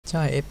ใ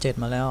ช่ F7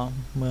 มาแล้ว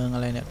เมืองอะ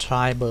ไรเนี่ยทร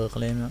ายเบิร์กอะ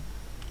ไรเนี่ย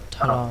ท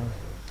า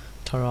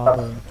รอเ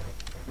บิร์ก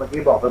เมื่อกี้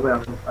บอกไปเมือง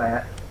อะไรฮ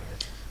ะ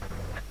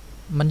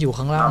มันอยู่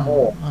ข้างล่างมาโม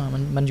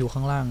มันอยู่ข้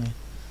างล่างไง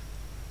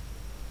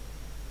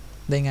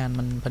ได้งาน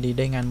มันพอดี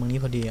ได้งานเมืองนี้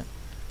พอดีอ่ะ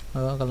แล้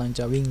วก็กำลังจ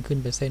ะวิ่งขึ้น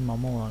ไปเส้นมอ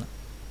โม่แล้ว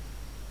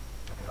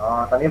อ๋อ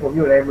ตอนนี้ผมอ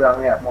ยู่ในเมือง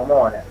เนี่ยโมโม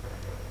เนี่ย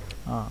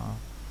อ๋อ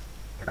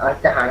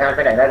จะหางานไป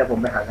ไหนได้เดี๋ยวผม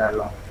ไปหางาน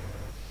ลอง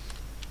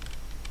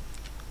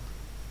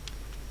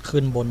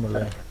ขึ้นบนหมดเล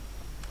ย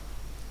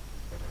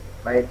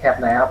ไปแถบ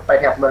ไหนครับไป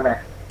แถบเมืองไหน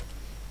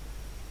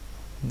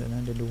เดี๋ยวน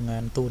ะเดี๋ยวดูงา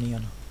นตู้นี้ก่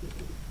อน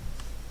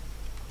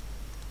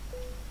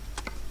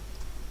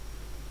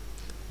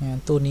งาน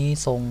ตู้นี้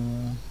ส่ง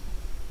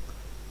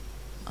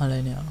อะไร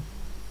เนี่ย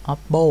ออ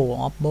ฟโบ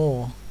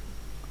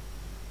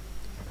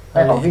ไอ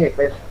ของพี่เอกไ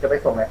ปจะไป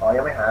ส่งไหนอ๋อ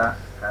ยังไม่หา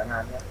งา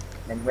นเนี่ย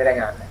ยังไม่ได้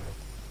งานเลย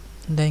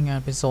ได้งาน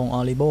ไปส่งออ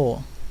ริโบ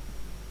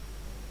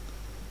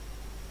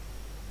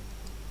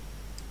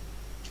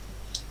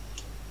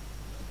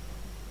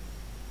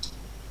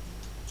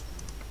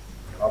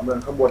อ๋อเมือง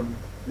ข้างบ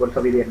นส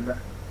วีเดนนะ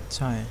ใ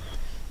ช่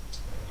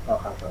อ๋อ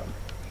ครับ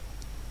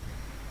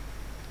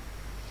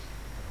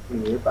มี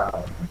หรือเปล่า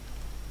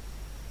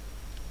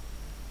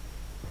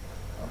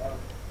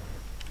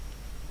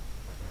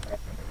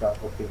จอโ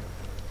คปิง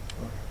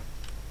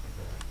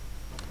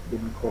ดิ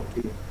นโค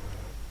ปิง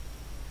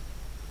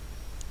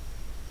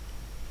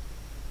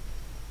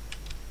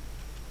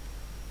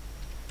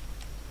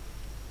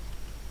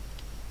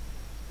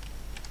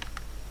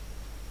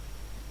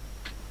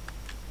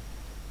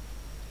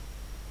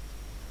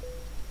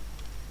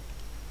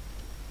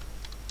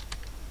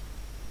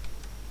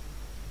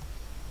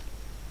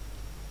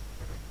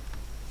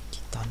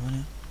กี่ตันวะเ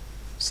นี่ย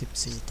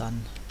14 ตัน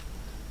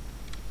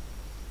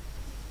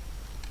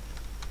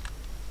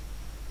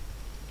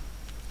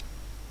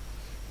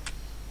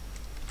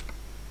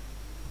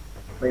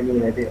ไม่มี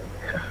เลยพี่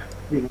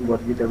วิ่งบน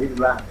มีแต่วิ่ง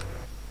ล่าง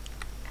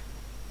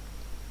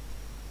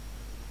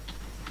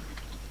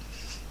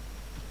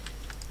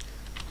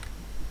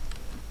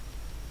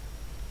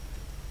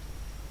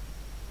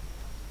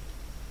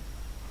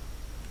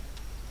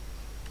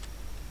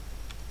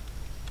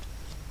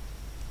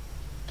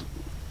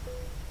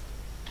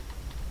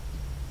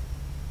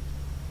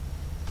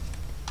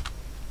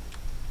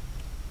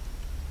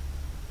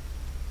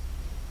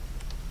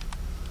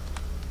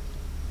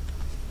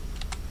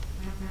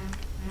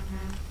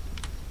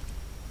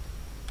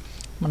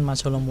มันมา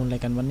ชลมุนอะไร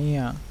กันวะเนี่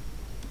ย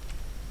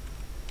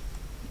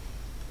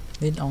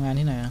ลิศเอางาน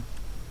ที่ไหนอะ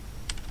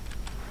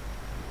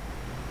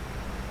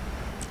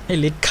ให้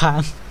ลิศค้า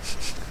ง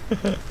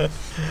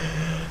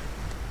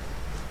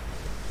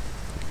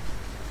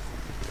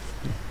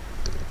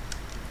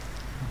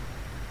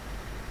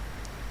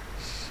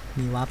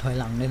มีวาร์ปถอย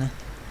หลังด้วยนะ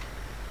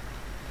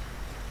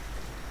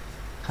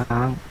ค้า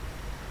ง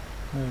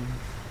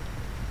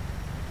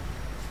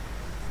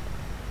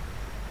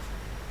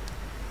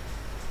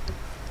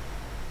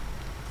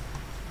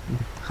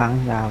ค้าง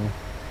ยาว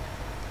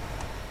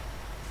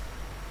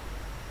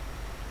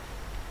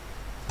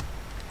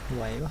ไ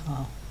หวปะ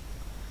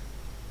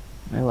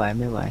ไม่ไหว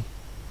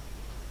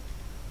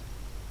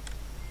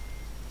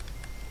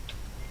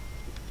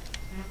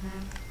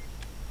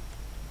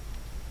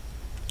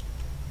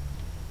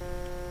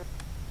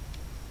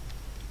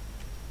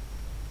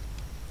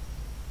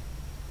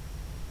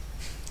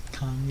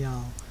ค้างยา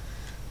ว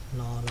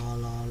รอ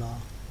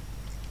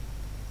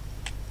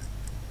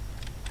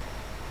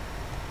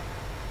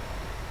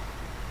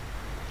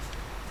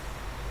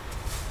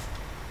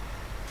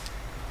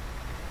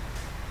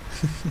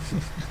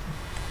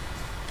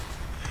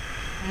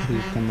ดี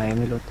ทำไมไ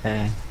ม่รู้แต่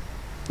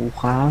กู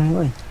ค้างเ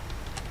ว้ย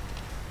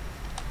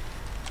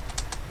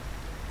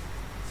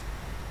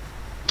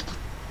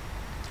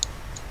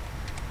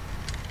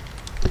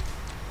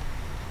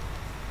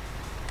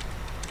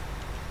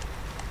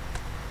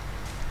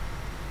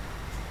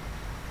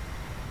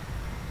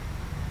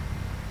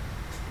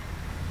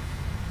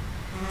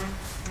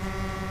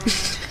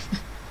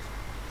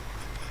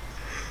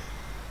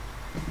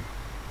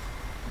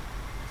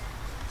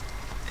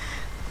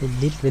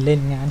ลิศไปเล่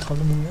นงานเขาแ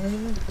ล้วมึงไห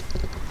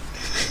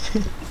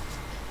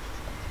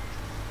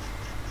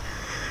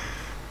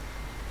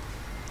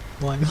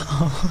วเปล่า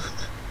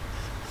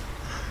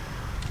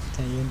ใจ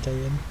เย็น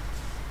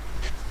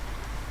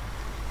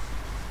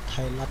ไท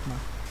ยรัฐมา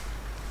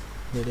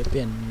เดี๋ยวเป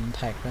ลี่ยนแ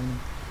ท็กกัน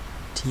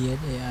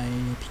TSAI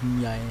พิมพ์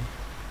ใหญ่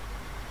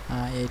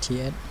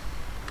RATS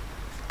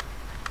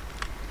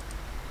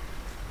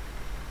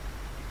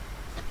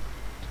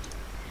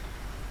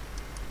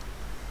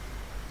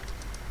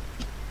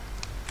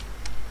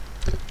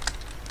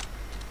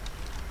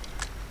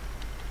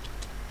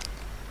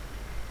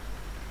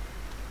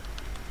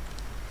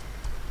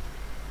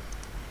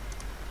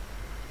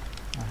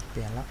เป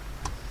ลี่ยนแล้ว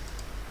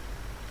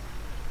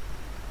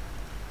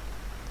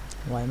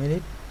ไหวไหมลิ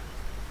ศ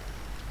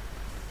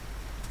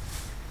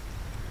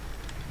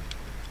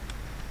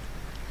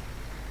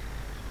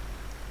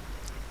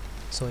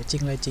สวยจริ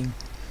งเลยจริง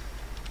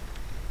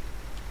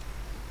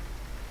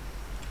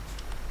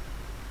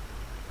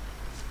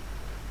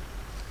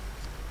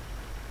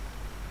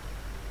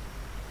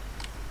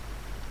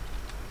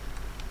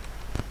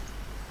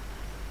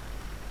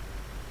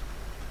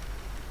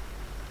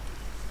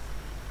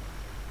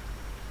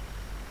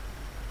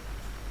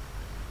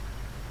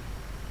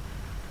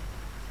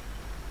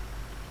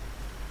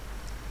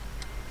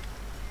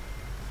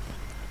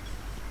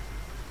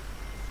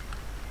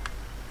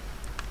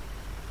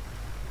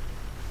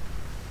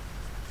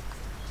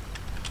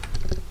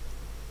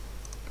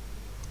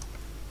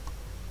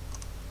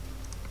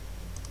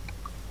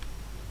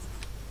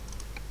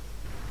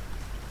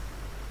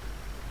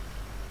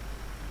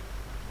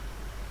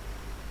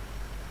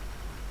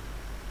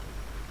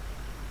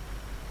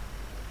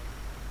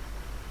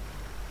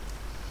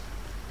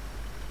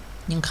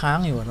ยังค้าง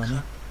อยู่ตอน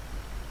นี้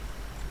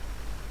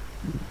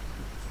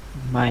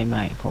ไ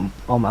ม่ผม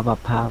ออกมาปรับ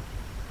ภาพ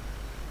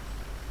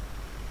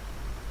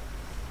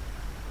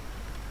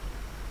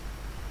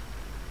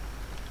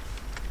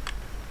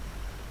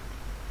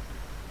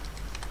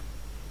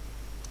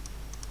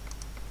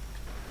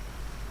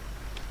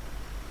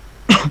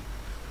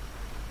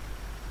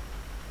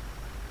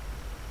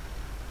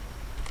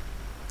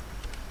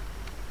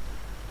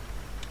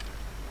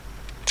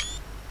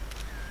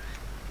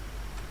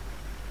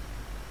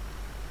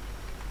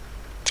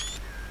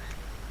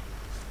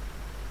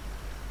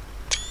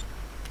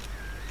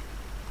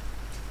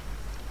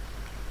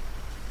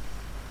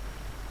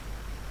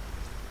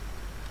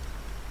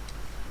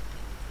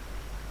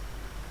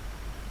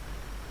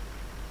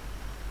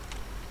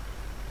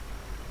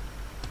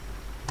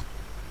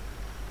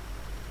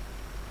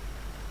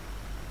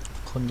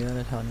คนเยอะเล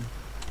ยแถวนี้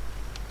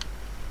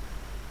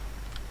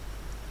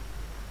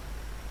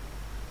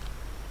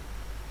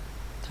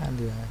ท่าเ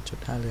รือจุด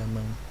ท่าเรือเ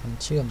มืองมัน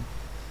เชื่อม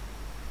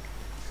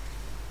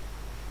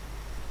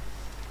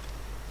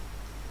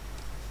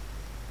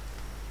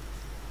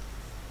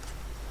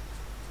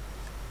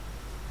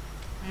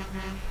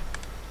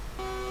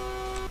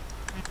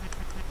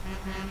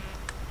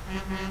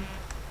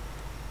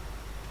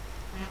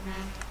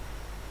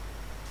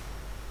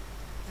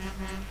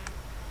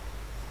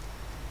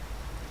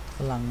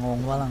ฝรั่งงง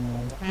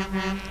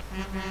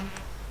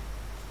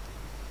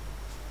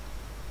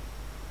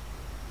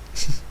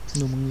ห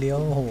นูมึงเลี้ยว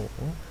โอ้โห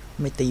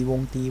ไม่ตีว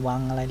งตีวั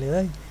งอะไรเล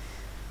ย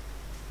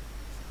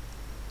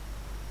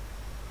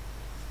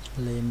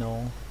เลโน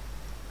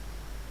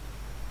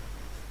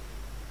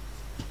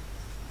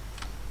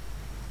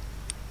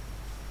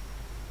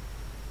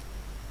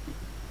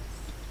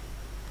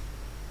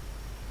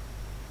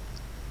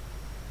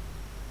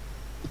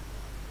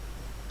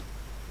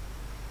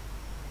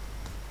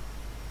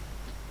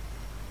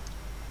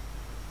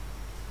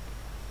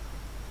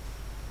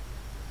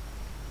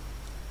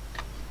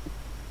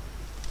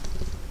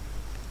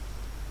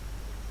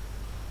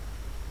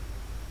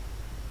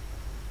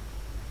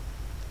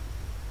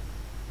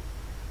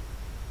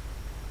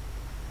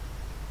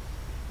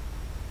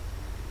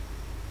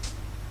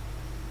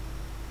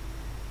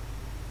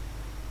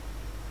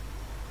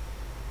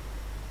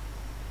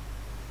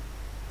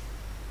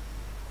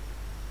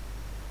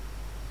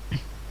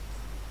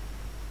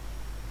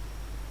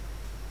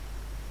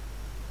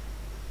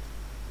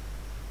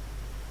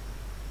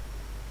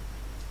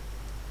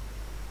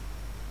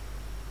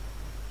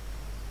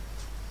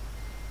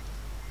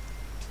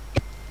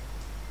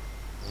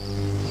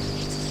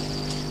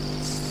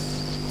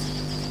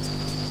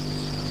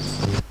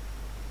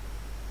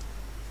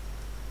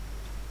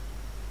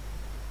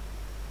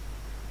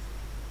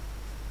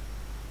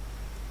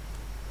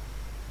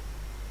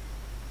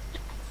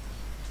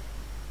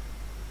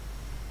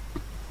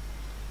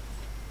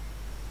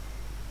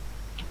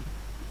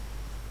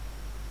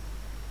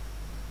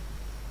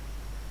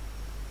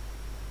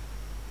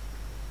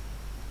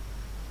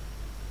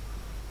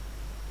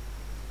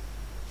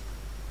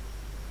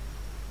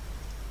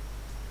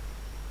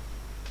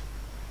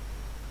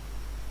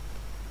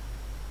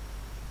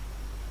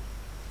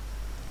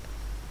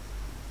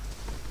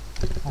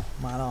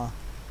มาแล้ว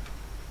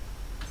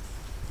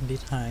ลิ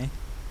ทหาย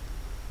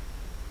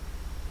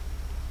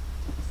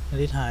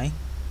ลิทหาย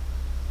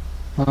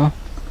ฮะ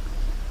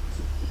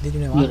ลิทอ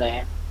ยู่ไหนวะอยู่ไหน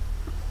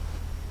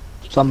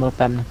ซ่อมรถแ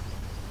ป๊บนึง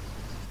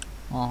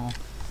อ๋อ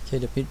โอเค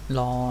เดี๋ยวพี่ร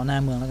อหน้า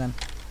เมืองแล้วกัน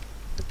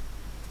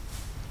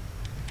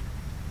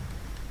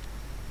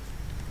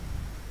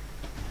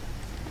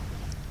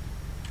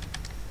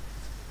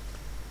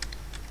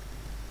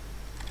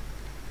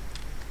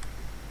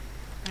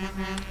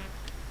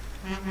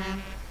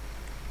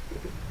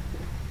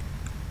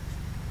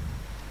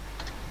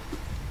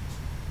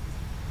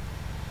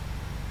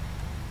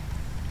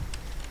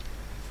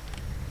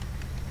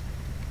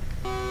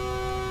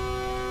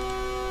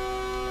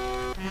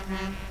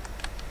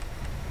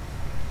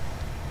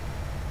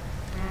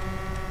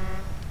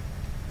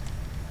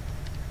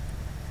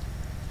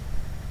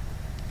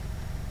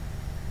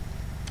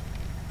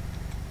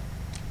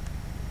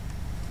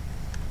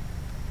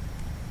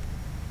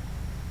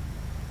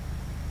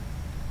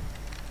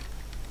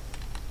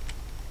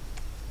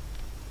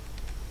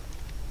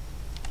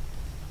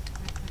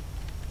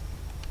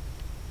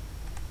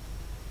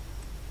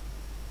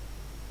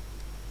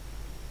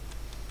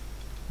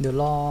เดี๋ยว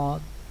รอ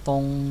ตร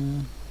ง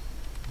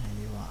ไหน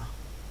ดีวะ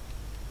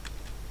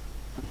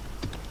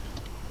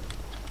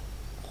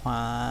ข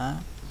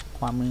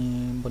วามือ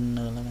บนเ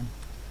นินแล้วกัน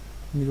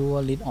ไม่รู้ว่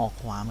าลิทออก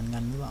ขวาเหมือนกั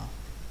นหรือเปล่า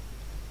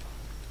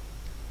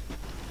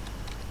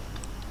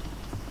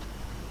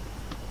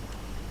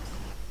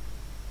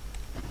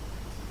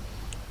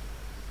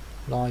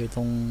รออยู่ต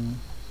รง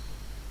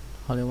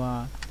เขาเรียกว่า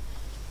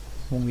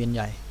วงเวียนให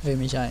ญ่เอ้ย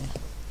ไม่ใช่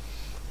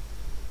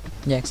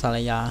แยกสาร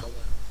ยา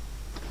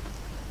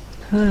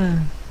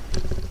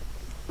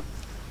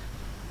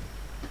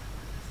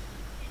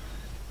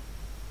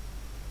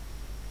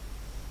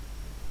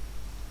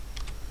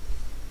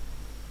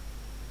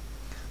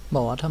บ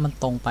อกว่าถ้ามัน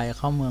ตรงไปเ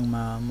ข้าเมือง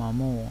มาโ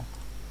ม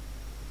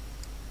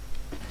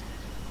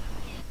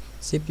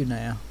ซิปอยู่ไหน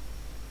อ่ะ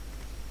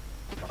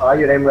อ๋ออ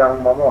ยู่ในเมือง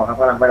มอมอครับ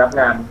กำลังไปรับ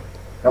งาน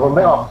เดี๋ยวผมไ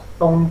ปออก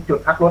ตรงจุด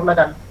พักรถแล้ว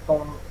กันตรง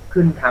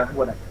ขึ้นทางขบ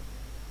วนอ่ะ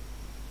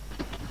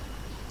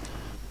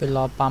เป็นร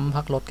อปั๊ม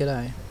พักรถก็ได้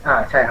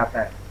ใช่ครับใ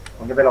ช่ผ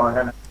มจะไปรอ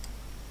ท่านนะ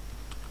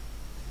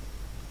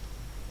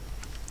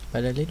ไป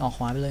เลยลิศออกข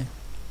วาไปเลย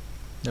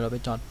เดี๋ยวเราไป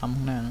จอดปั๊ม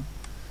ข้างหน้านะ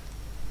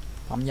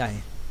ปั๊มใหญ่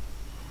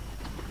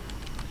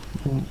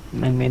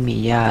ไม่มี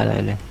หญ้าอะไร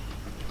เลย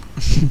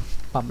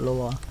ปรับโล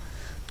ว์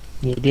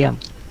มีเดียม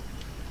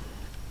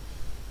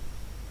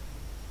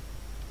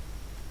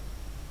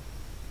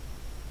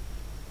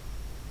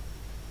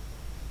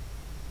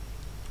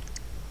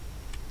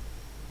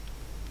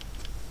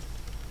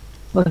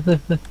เฮ้ย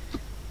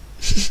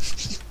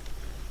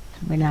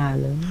ไม่น่า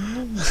เลย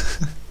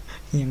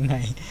ยังไง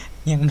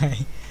ยังไง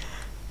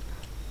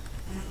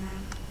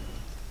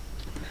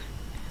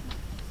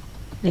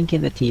เล่นเกม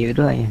ทีไป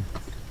ด้วย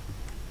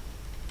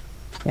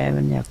แก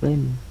มันอยากเล่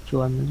นช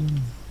วนมันเล่น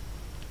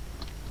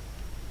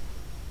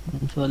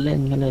ชวนเล่น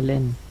ก็เลยเล่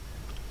น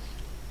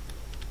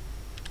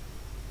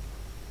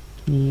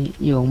มี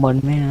อยู่ข้างบน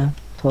ไหมนะ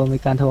มี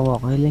การโทรบอก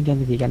ให้เล่นเกม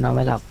ทีกันนอนไ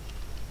ม่หลับ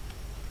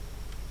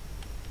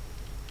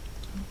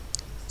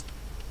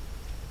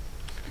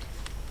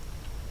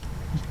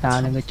ตา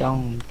เนี่ยก็จ้อง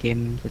เกม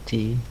สัก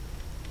ที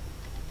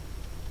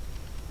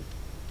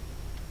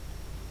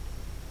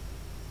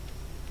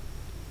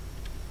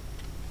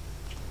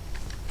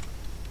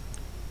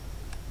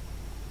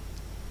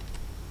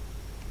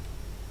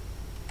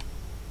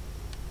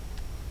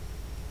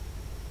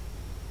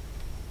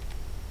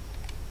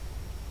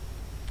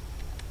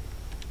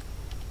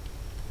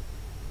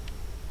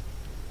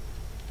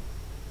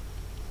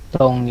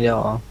ตรงเดียว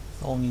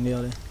ตรงอย่างเดียว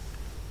เลย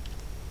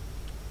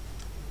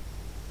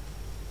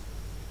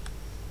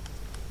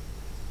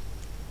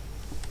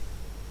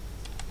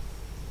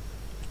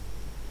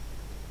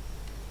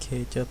โอเค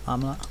เจอปั๊ม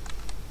ละ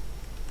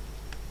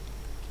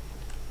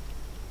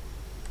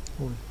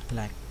อุ้ยแห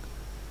ลก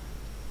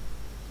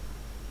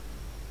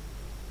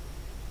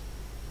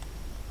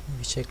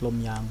เช็คลม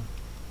ยาง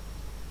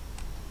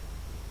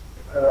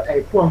ไอ้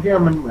พ่วงที่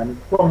มันเหมือน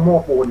พ่วงโม้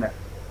ปูนอ่ะ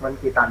มัน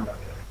กี่ตันเหรอ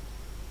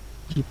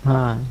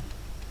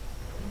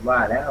25ว่า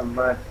แล้ว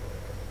มา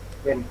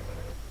เล่น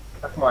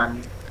สักวัน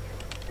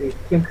เ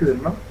ที่ยงคืน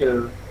มั้งเจอ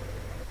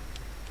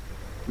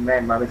แม่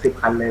มาเป็น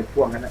10 คันเลย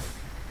พ่วงนั้นนะ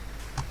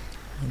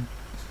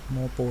โม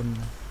ปูน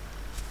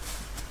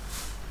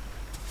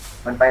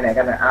มันไปไหน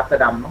กันนะอัมสเตอ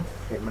ร์ดัมมั้ง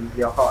เห็นมันเ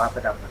ลี้ยวเข้าอัมสเตอ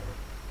ร์ดัมนะ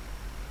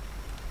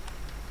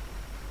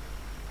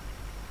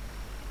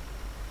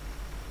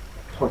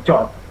โหจอ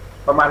ด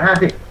ประมาณ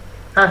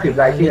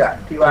50รายชื่อ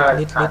ที่ว่า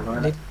ผ่านตรง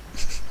นั้น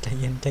ใจ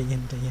เย็น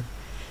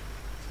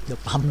เดี๋ยว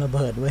ปั๊มระเ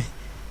บิดเว้ย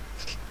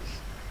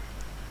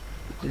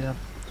เกือบ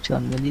ช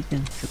นไปนิดนึ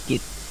งสกิ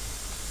ด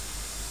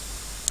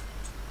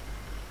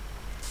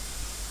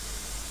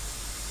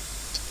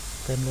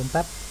เติมลมแ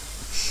ป๊บ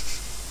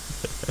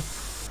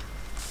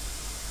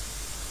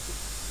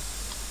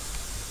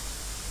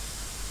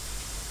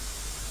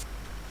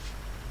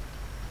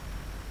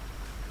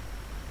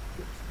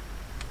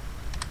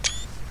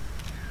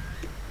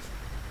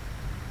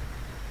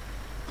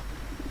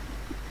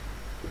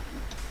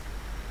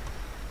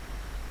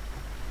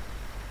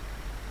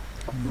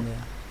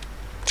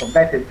ผมไ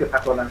ด้ถึงจุดพั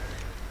กรถแล้ว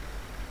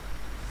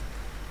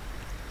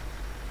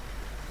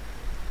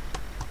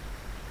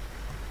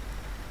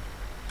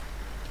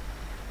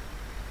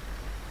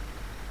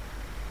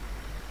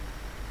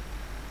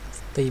ส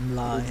ตรีมไ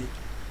ลน์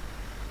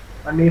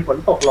มันมีฝน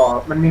ตกรอ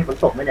มันมีฝน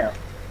ตกไหมเนี่ย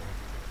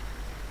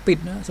ปิด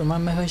นะส่วนมา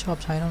กไม่ค่อยชอบ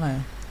ใช้เท่าไหร่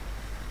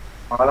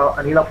อ๋อ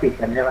อันนี้เราปิด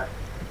กันใช่ปะ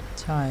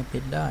ใช่ปิ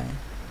ดได้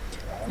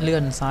เลื่อ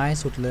นซ้าย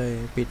สุดเลย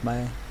ปิดไป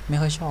ไม่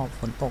ค่อยชอบ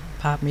ฝนตก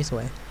ภาพไม่ส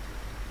วย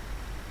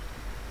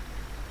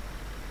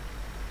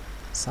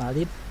สา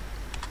ธิต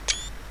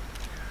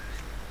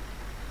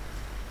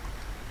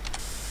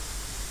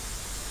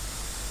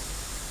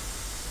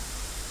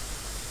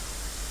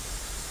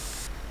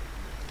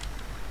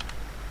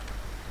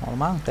ออก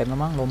มั้งเต็มแล้ว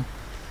มั้งลม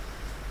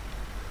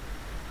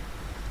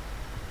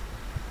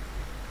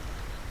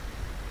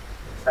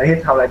อันนี้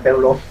ทำอะไรเต็ม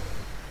ลม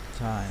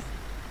ใช่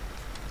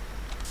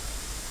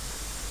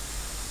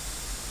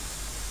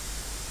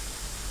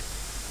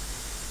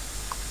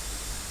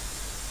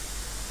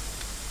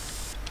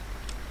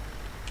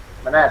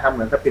มันน่าทำเห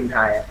มือนสปินไท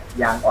ย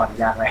ยางอ่อน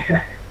ยางอะไร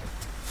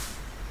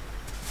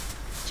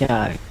ใช่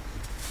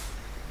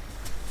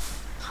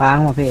ค้าง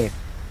มาเพก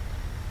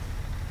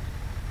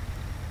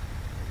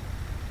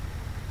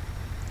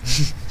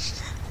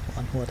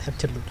หัวแทบ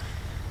จะหลุด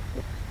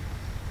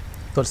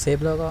กดเซฟ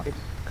แล้วก็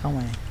เข้าม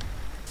า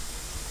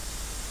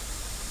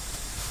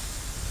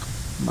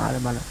แล้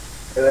ว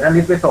ท่าน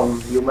ลิศไปส่ง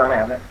อยู่เมืองไหน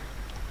เนี่ย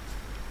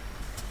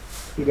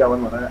ที่เดียวกัน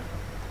หมดแล้ว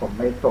ผมไ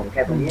ปส่งแ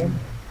ค่ตรงนี้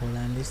โฮแล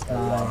นด์ลิสไ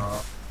ล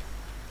น์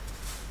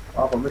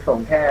ผมไปส่ง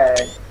แค่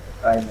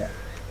อะไรเนี่ย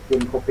จิ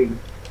นโคปิง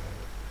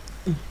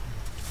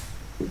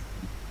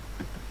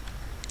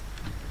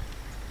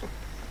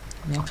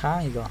ยังค้าง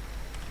อีกเหรอ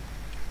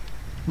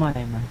ไม่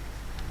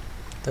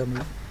เติม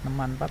น้ำ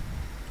มันปั๊บ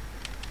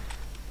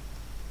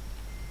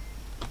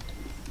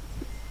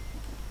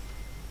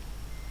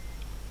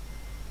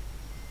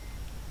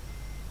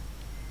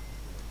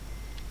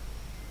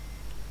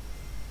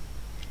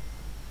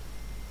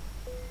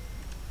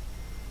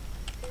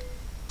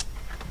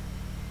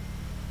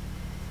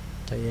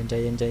ใจเย็นใจ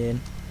เย็นใจเย็น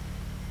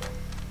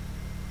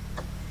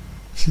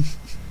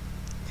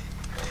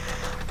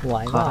ไหว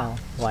เปล่า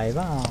ไหวเป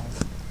ล่า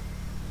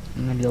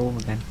ไม่รู้เห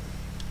มือนกัน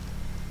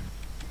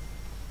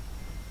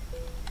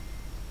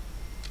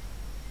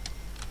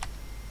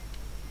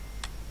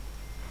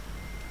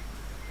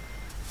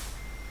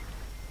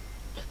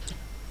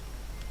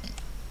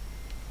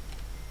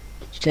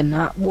ชน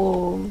ะโว้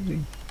ย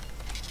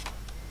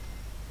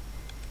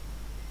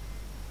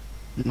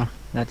มา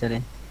เราจะเล่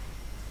น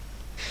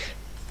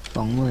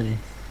20,000เลย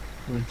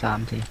คูณ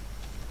3ที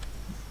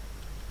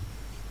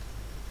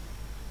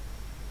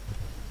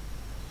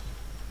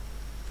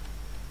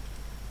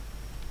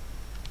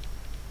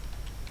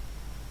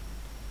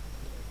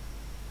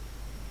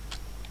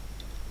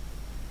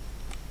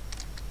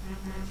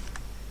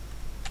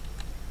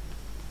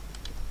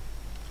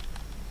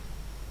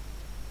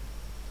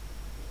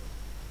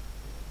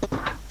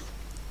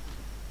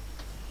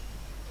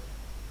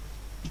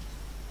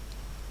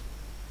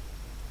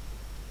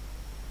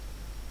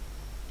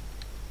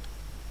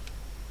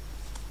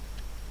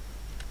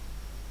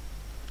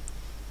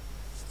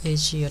เอ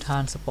เชียทา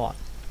นสปอร์ต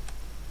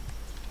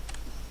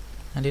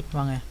อลิศ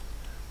ว่าไง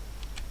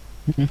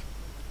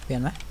เปลี่ย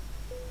นไหม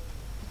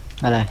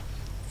อะไร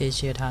เอเ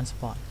ชียทานส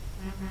ปอร์ต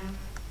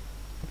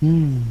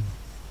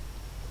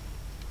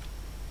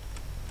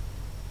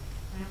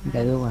เดี๋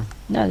ยวดูก่อน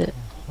น่าจะ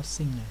ฮอต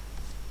ซิ่งเลย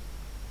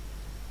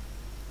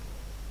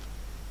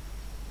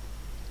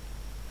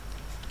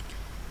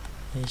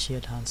เอเชีย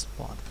ทานสป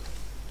อร์ต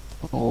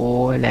โอ้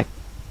ยแหลก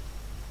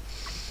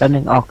แป๊บนึ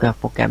งออกจาก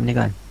โปรแกรมนี้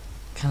ก่อน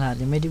ขนาด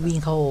ยังไม่ได้วิ่ง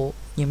เข้า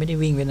ยังไม่ได้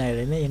วิ่งไปไหนเล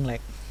ยเนี่ยยังแหล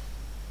ก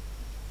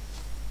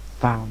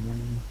เปล่ามัน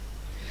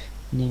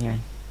นี่ไง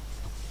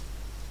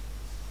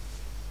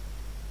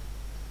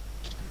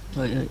เ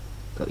อ้ย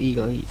เก้าอี้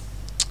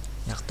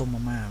อยากต้มม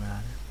าม่าเวลา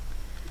เนี่ย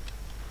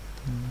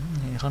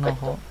เห็นข้างนอก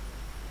เข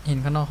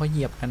าเห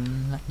ยียบกัน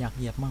อยากเ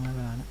หยียบบ้างแล้วเ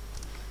วลานะ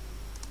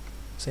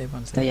เซฟก่อ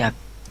นเซฟ ถ้าอยาก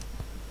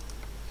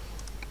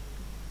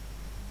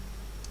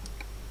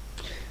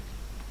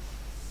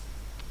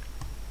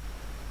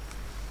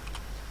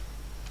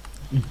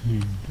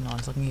นอน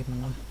สักงีบนึง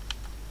แล้ว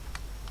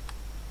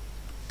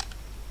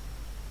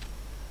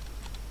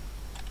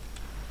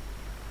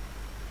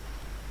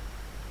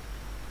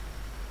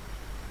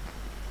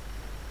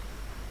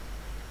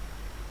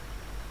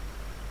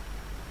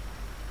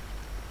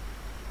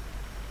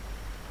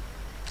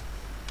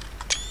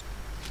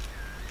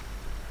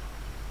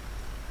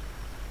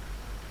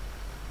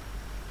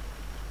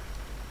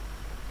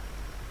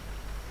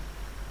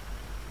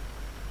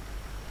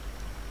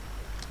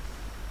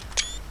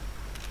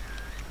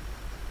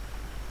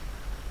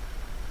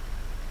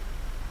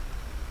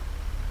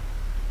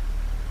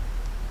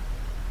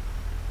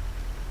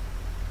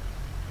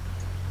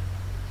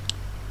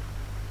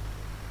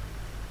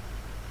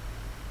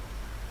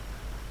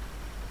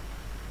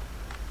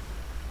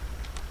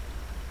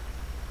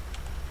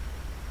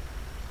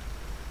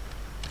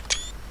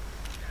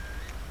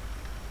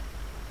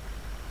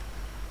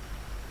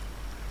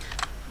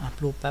อัพ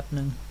รูปแป๊บ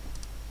นึง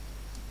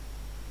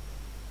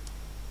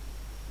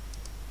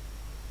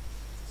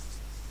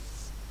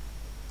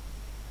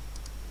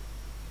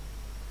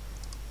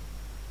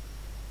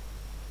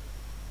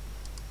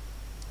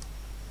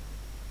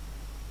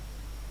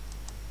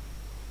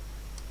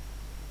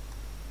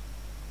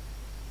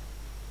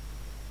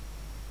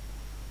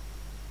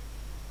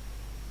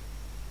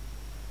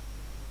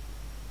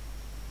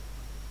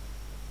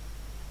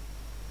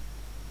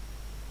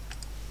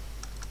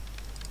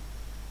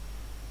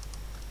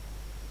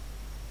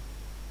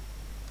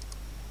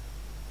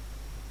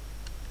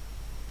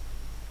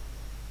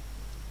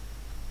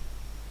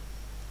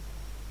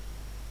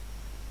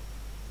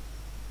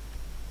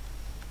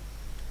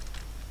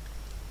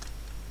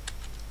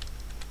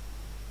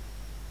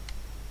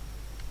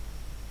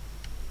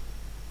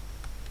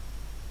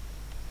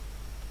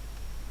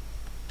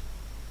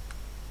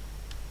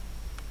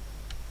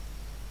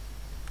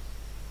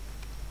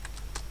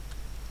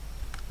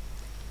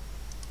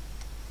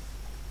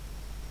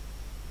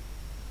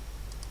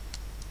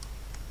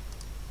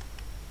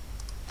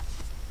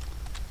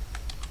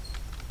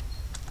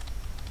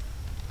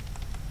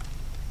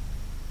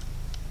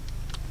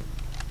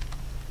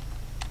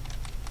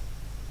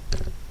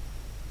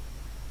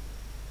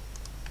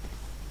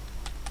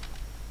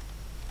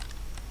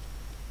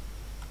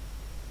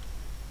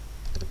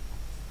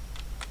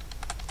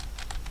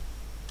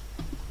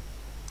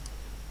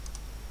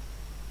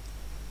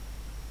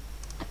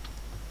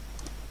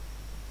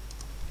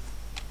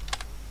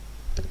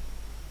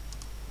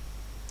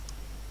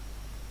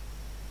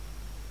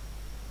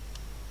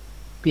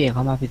พี่เอกเ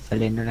ข้ามาผิดส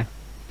เลนด้วยนะ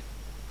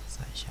ใ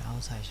ส่เช้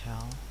า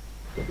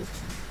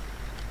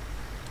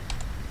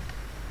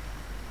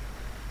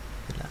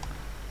ปิด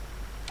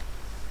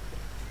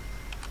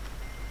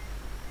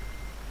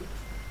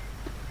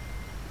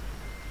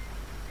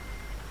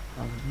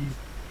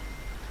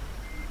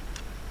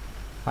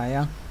ไป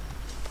ยัง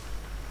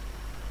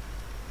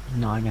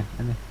นอนกัน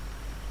นั่นเลย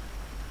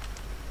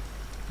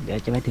เดี๋ยว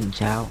จะไม่ถึง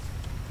เช้า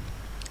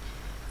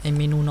ไอเ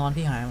มนูนอน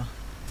พี่หายมา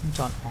ต้องจ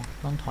อดออก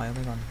ต้องถอยออกไป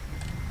ก่อน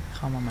เ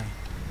ข้ามาใหม่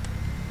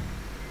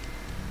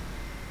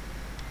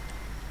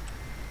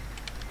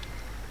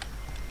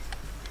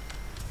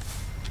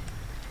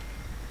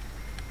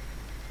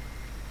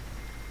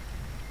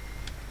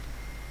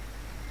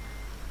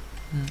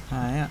ห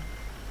ายอ่ะ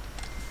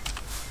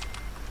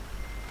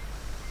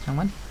ช่าง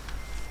มัน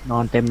นอ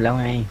นเต็มแล้ว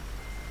ไง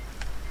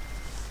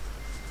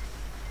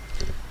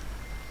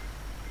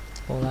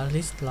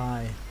Polaris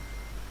Line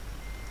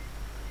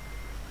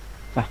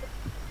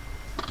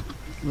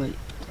เฮ้ย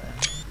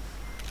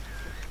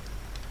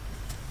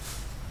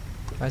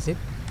ไปซิป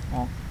อ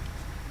อก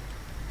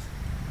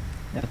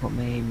แล้วผมไ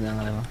ม่เมือง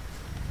อะไรวะ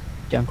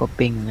จอนก็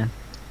ปิงเหมือนกัน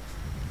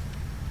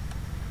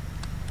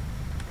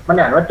มัน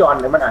อ่านว่าจอน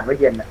หรือมันอ่านว่า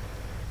เย็นอ่ะ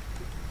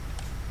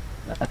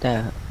แล้วแต่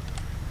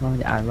ว่ามัน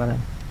จะอ่านว่าอะไร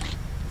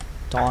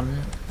จอน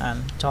อ่าน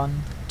จ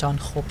อน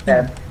โคบ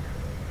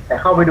แต่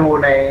เข้าไปดู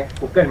ใน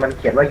Google มันเ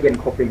ขียนว่าเย็น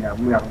โคปิงอ่ะ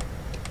เมือง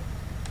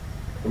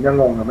ผมยัง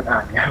งงเลยมันอ่า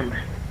นยังไง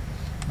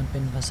มันเป็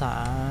นภาษา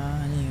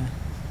นี่ไง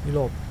ยุโ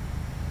รป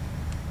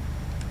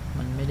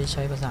มันไม่ได้ใ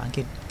ช้ภาษาอังก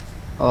ฤษ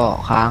อ๋อ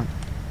ค้าง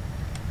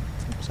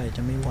สงสัยจ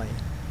ะไม่ไหว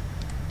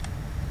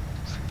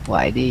ไหว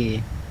ดี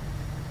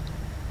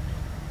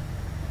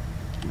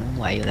ไม่ไ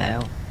หวอยู่แล้ว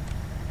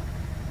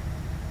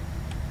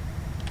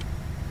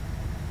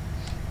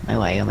ไม่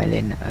ไหวก็ไม่เ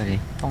ล่นอ่ะดิ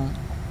ต้อง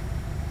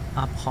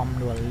อัพคอม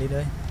ด่วนเล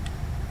ย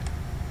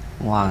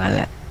ว่างกันแ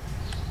หละ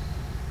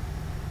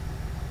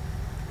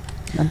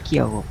นั่นเ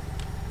กี่ยวกับ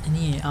ไอ้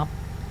นี่อัพ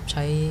ใ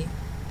ช้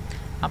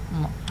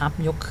อัพ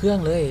ยกเครื่อง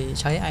เลย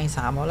ใช้ i3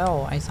 เอาแล้ว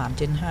i3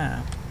 Gen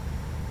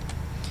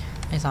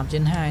 5 i3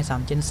 Gen 5 i3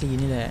 Gen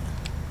 4นี่แหละ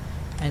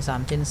i3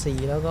 Gen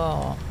 4แล้วก็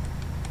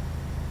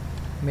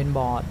เมนบ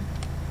อร์ด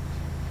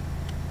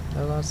แ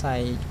ล้วก็ใส่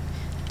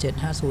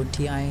750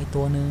 Ti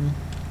ตัวหนึ่ง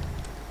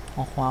อ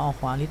อก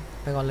ขวาลิด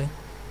ไปก่อนเลย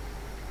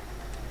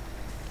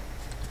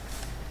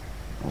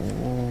โอ้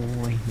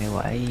ยไม่ไหว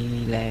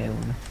แล้ว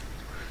นะ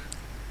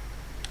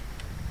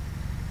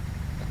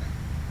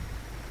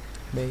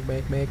เบร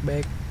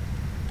ก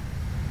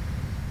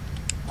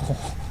โอ้โ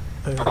ห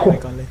ไป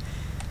ก่อนเลย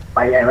ไป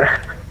ไงวะ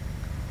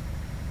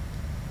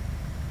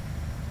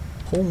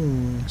พุ่ง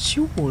ชิ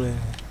วเลย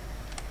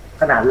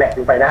ขนาดแหลก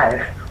ยังไปได้น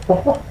ะโอ้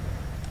โห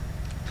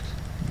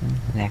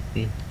แหลก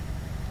ดิ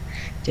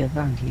เจอ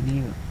บ้างทีนี่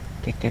แบบ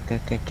แก๊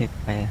ก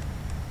ไปอะ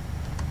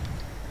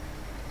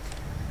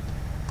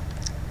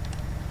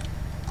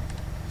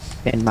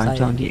เป็นบาง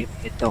ช่วงที่เอ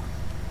ฟตก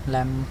แร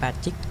ม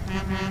8 จิก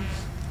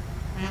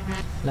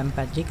แรม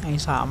8 จิก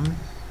i3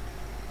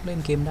 เล่น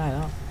เกมได้แ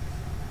ล้ว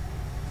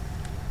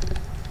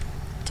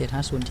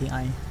 750 Ti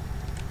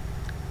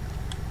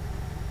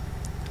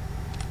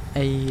ไอ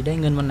ได้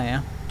เงินวันไหนอ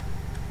ะ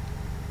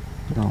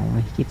โอ้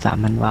ย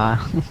23 ธันวา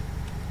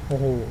โอ้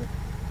โห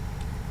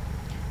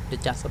เดี๋ย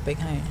วจัดสเปค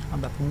ให้ เอา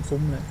แบบคุ้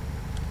มๆเลย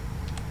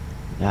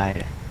ได้เ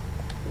ลย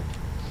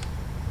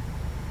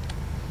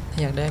ถ้า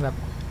อยากได้แบบ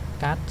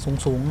การ์ด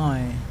สูงๆหน่อ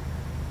ย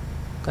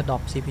ก็ดรอ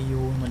ป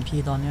CPU เหมือนพี่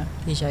ตอนเนี้ย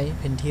พี่ใช้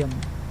Pentium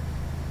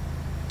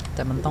แ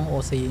ต่มันต้อง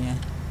OC ไง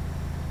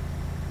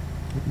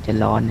จะ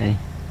ร้อนเลย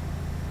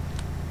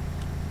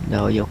เดี๋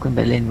ยวยกขึ้นไป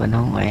เล่นบน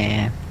ห้องแอ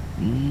ร์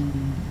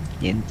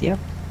เย็นเจี๊ยบ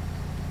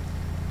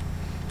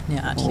เนี่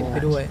ยอัดคลิปไป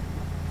ด้ว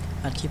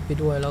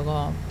ยแล้วก็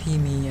พี่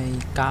มีไอ้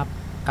กร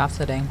าฟแ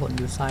สดงผลอ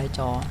ยู่ซ้ายจ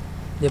อ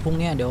เดี๋ยวพรุ่ง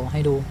นี้เดี๋ยวให้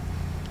ดู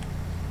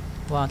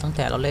ว่าตั้งแ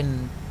ต่เราเล่น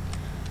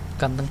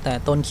กันตั้งแต่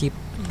ต้นคลิป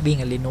วิ่ง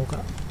กับลินุกอ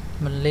ะ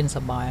มันเล่นส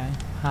บาย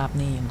ภาพ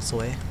นี่ยังส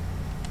วย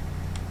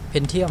เพ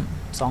นเทียม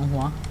2 หั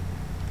ว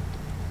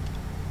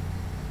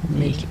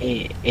นี่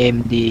เอ็ม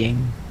ดี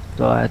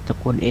ตัวตระ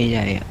กูลเอให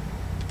ญ่อะ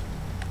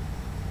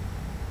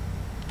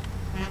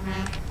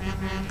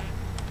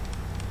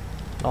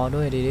รอ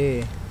ด้วยดิ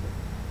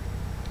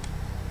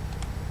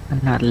ข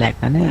นาดแหลก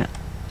นะเนี่ย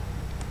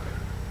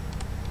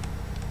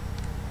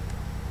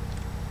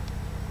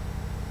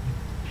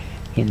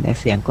เห็นแต่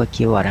เสียงกด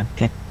คีย์บอร์ดดังแ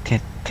ค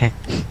ก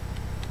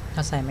ถ้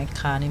าใส่แมค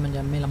คานี่มันจ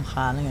ะไม่รำค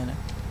าญเลยเ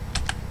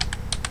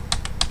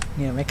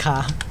นี่ยแมคคา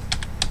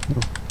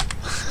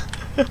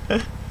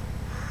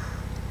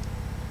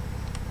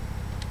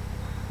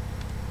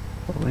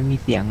ผมไม่มี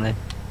เสียงเลย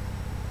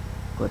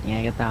กดยังไง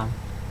ก็ตาม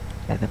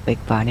แต่สเปค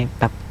ฟ้านี่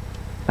แป๊บ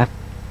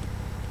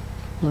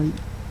เฮ้ย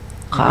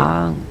ค้า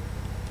ง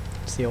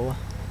เสียวอะ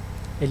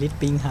เอลิท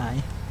ปิงหาย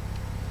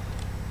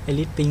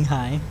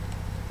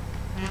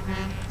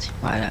ชิบ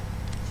หายละ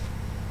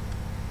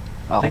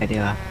ออกไปดี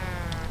กว่า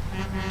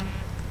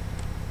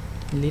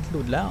ลิทห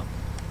ลุดแล้ว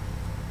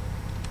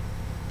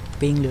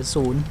ปิงเหลือ0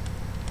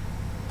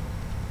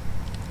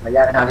 ระย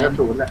ะทางก็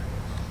ศูนย์อ่ะ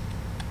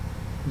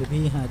เดี๋ยว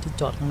พี่หาที่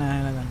จอดข้างหน้าใ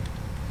ห้แล้วกัน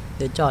เ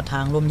ดี๋ยวจอดทา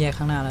งร่วมแยก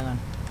ข้างหน้าแล้วกัน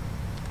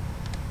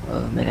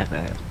ไม่ได้เล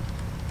ย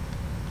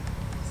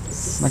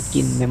มัน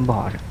กินเมมบ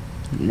อร์ด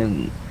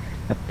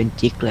แบบเป็น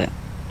จิกเลย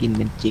กินเ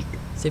ป็นจิก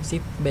ซิ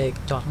ปเบรก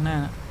จอดข้างหน้า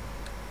นะ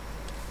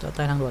จอดใ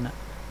ต้ทางด่วนอะ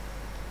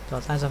จอ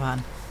ดใต้สะพาน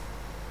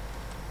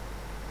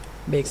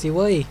เบรกสิเ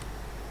ว้ย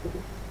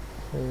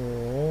โอ้โห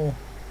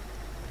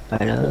ไป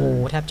เล โอ้โห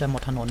ย แทบจะหม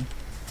ดถนน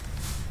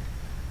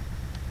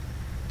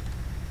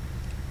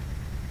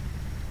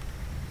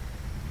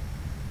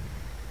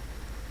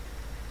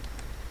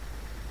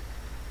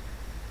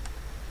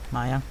ม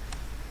ายัง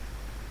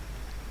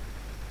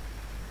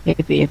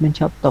FPS มัน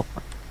ชอบตกอ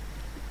ะ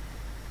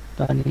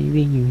ตอนนี้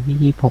วิ่งอยู่ที่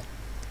26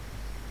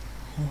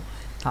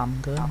ต่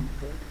ำเกิน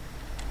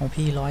ของ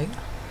พี่120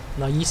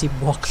บ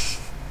วก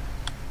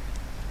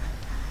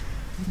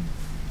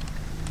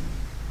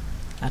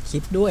อัดคลิ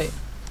ปด้วย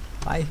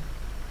ไป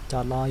จอ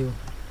ดรออยู่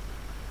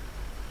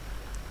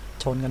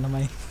ชนกันทำไม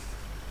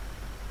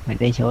ไม่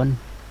ได้ชน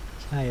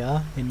ใช่เหรอ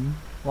เห็น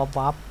วับ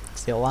วับ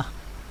เสียววะ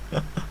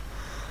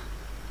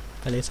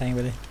ไปเลยแซงไป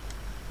เลย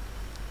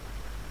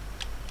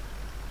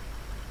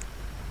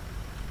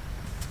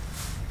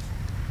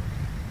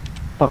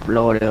ปรับโล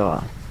เลยว่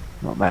ะ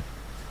บอกแบบ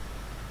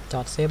จ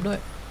อดเซฟด้วย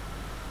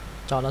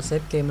จอดแล้วเซ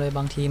ฟเกมเลยบ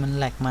างทีมัน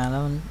แหลกมาแล้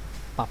วมัน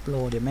ปรับโล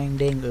เดี๋ยวแม่ง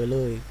เด้งเล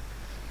ย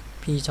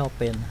พี่ชอบ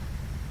เป็น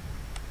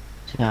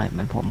ใช่เห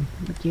มือนผม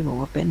เมื่อกี้บอก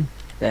ว่าเป็น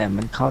แต่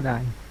มันเข้าได้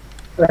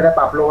แต่ป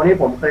รับโลนี่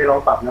ผมเคยลอง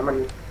ปรับนะมัน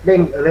เด้ง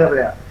เริ่มเล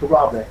ยอะทุกร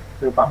อบเลย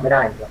คือปรับไม่ไ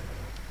ด้ครับ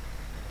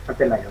มันเ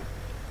ป็นไรครับ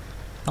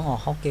ต้องออก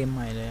เข้าเกมให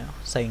ม่เลยอะ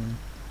เซ็ง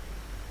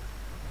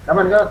แล้ว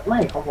มันก็ไม่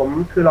ของผม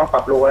คือลองป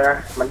รับโลแล้วนะ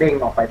มันเด้ง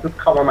ออกไปปุ๊บ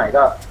เข้ามาใหม่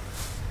ก็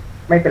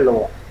ไม่เป็นโล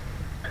อะ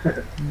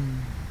อืม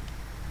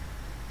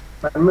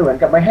มันเหมือน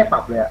กับไม่ให้ปรั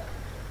บเลยอะ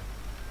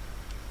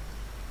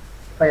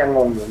ก็ยังง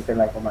งอยู่มันเป็น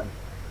ไรของมัน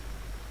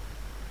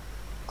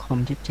คอม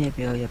เทพๆเ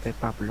ดียวอย่าไป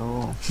ปรับโล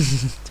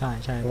ใช่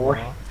ใช่ โอ้ย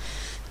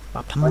ป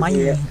รับทำไม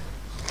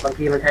บาง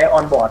ทีมันใช้ออ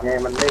นบอร์ดไง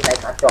มันไม่ใช้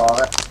การ์ดจอ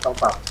ก็ต้อง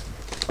ปรับ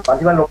ตอน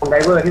ที่มันลงได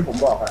เวอร์ที่ผม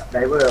บอกอะได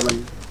เวอร์มัน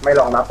ไม่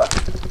รองรับอะ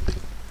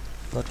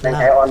รถ ใน ลา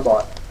ใช้ บ ออนบอ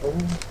ร์ดโอ้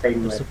เต็ม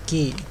เลย สุ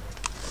กี้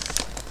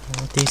โอ้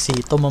ตีสี่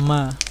ต้มมาม่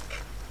า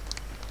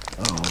โ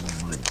อ้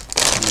ย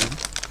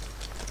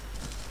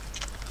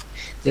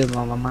เดินม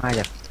าม่า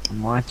จาก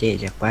มอเจ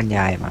จากบ้านย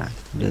ายมา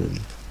ลืม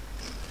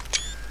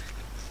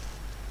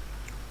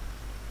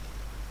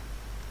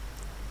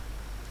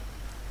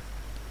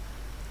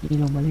นี่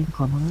ลงมาเล่นค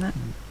อมข้างล่าง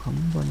คอม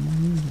ข้างบนนั่น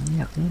นี่ผมไม่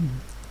อยากเล่น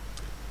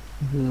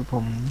คือผ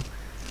ม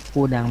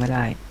พูดดังไม่ไ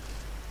ด้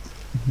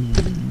อื้อหือ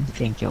เ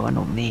สียงเขียวขน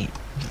มนี่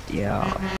เดี๋ยว